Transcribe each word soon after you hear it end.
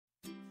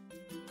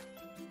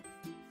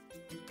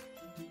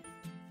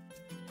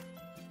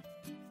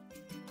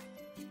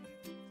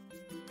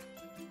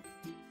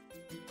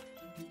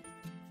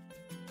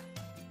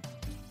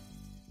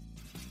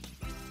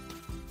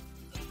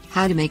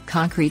How to make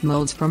concrete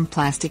molds from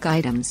plastic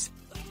items.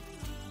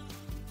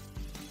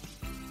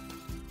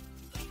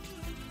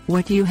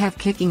 What do you have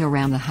kicking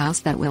around the house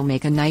that will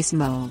make a nice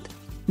mold?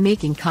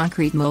 Making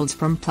concrete molds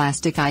from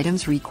plastic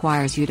items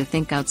requires you to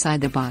think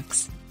outside the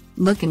box.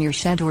 Look in your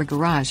shed or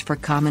garage for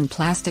common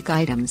plastic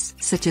items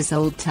such as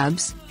old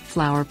tubs,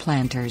 flower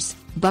planters,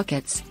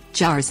 buckets,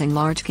 jars and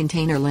large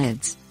container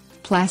lids.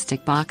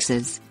 Plastic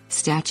boxes,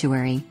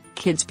 statuary,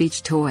 kids'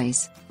 beach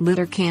toys,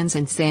 litter cans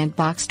and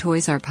sandbox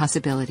toys are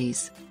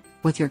possibilities.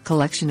 With your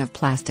collection of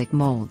plastic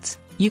molds,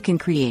 you can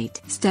create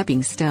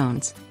stepping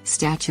stones,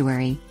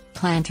 statuary,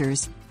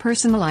 planters,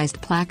 personalized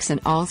plaques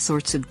and all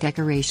sorts of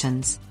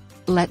decorations.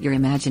 Let your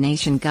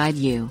imagination guide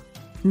you.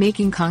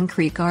 Making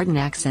concrete garden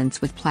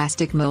accents with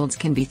plastic molds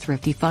can be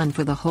thrifty fun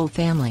for the whole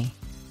family.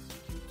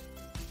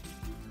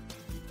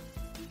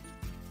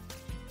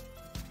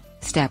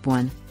 Step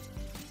 1.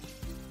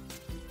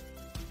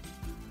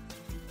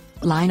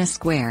 Line a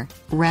square,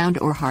 round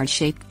or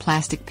heart-shaped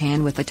plastic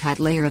pan with a tight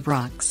layer of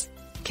rocks.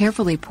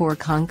 Carefully pour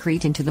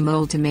concrete into the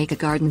mold to make a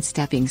garden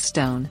stepping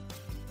stone.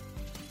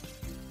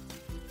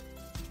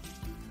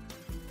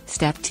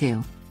 Step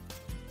 2.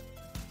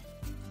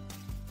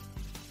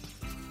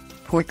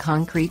 Pour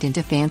concrete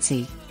into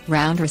fancy,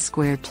 round or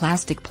square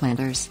plastic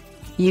planters.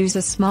 Use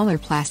a smaller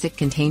plastic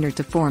container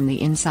to form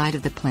the inside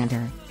of the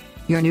planter.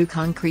 Your new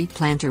concrete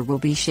planter will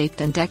be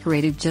shaped and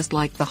decorated just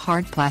like the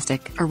hard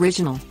plastic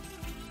original.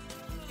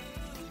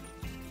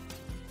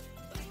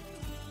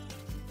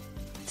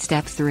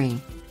 Step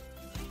 3.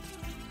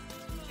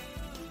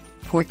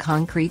 Pour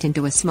concrete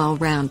into a small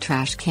round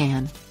trash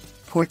can.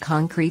 Pour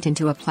concrete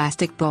into a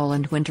plastic bowl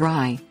and when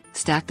dry,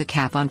 stack the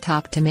cap on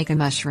top to make a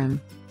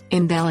mushroom.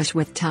 Embellish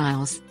with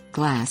tiles,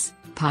 glass,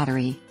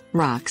 pottery,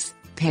 rocks,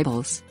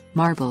 pebbles,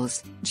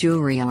 marbles,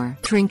 jewelry or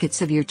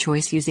trinkets of your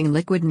choice using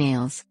liquid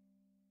nails.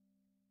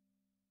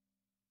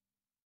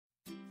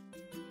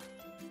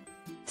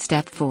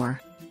 Step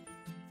 4.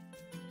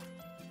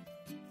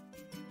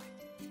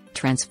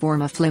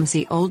 Transform a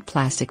flimsy old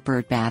plastic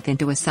bird bath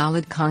into a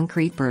solid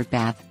concrete bird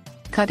bath.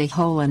 Cut a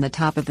hole in the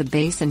top of the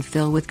base and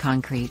fill with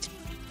concrete.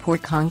 Pour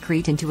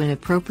concrete into an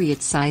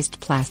appropriate sized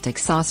plastic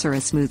saucer.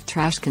 A smooth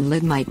trash can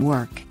lid might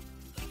work.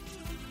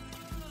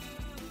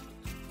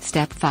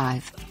 Step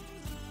 5.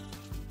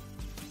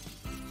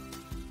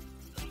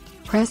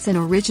 Press an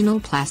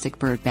original plastic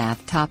bird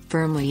bath top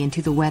firmly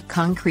into the wet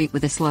concrete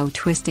with a slow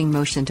twisting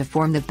motion to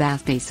form the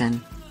bath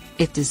basin.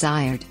 If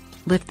desired,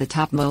 lift the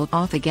top mold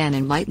off again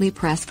and lightly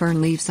press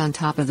fern leaves on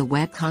top of the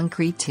wet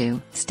concrete to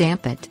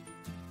stamp it.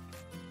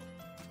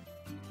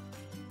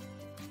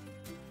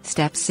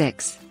 Step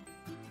 6.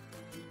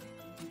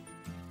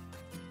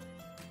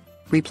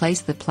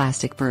 Replace the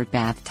plastic bird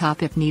bath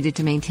top if needed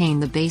to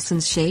maintain the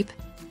basin's shape.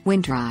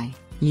 When dry,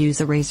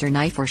 use a razor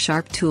knife or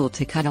sharp tool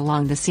to cut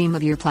along the seam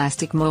of your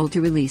plastic mold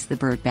to release the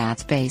bird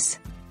bath base.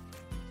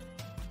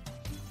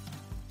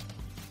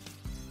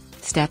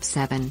 Step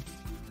 7.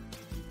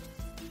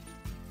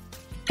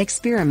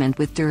 Experiment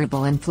with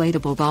durable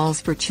inflatable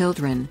balls for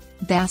children,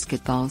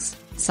 basketballs,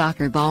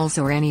 soccer balls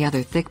or any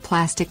other thick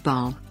plastic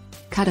ball.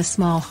 Cut a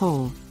small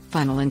hole,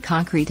 funnel in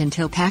concrete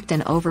until packed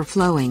and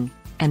overflowing,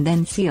 and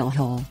then seal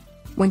hole.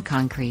 When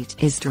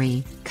concrete is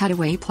dry, cut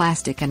away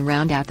plastic and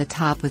round out the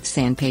top with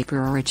sandpaper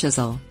or a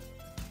chisel.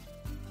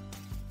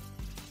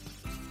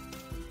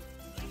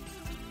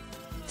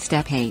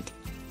 Step 8.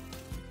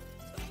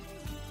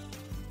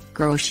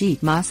 Grow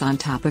sheet moss on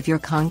top of your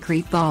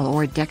concrete ball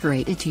or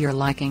decorate it to your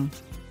liking.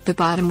 The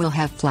bottom will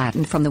have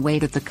flattened from the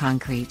weight of the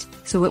concrete,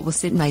 so it will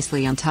sit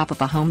nicely on top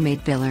of a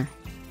homemade pillar.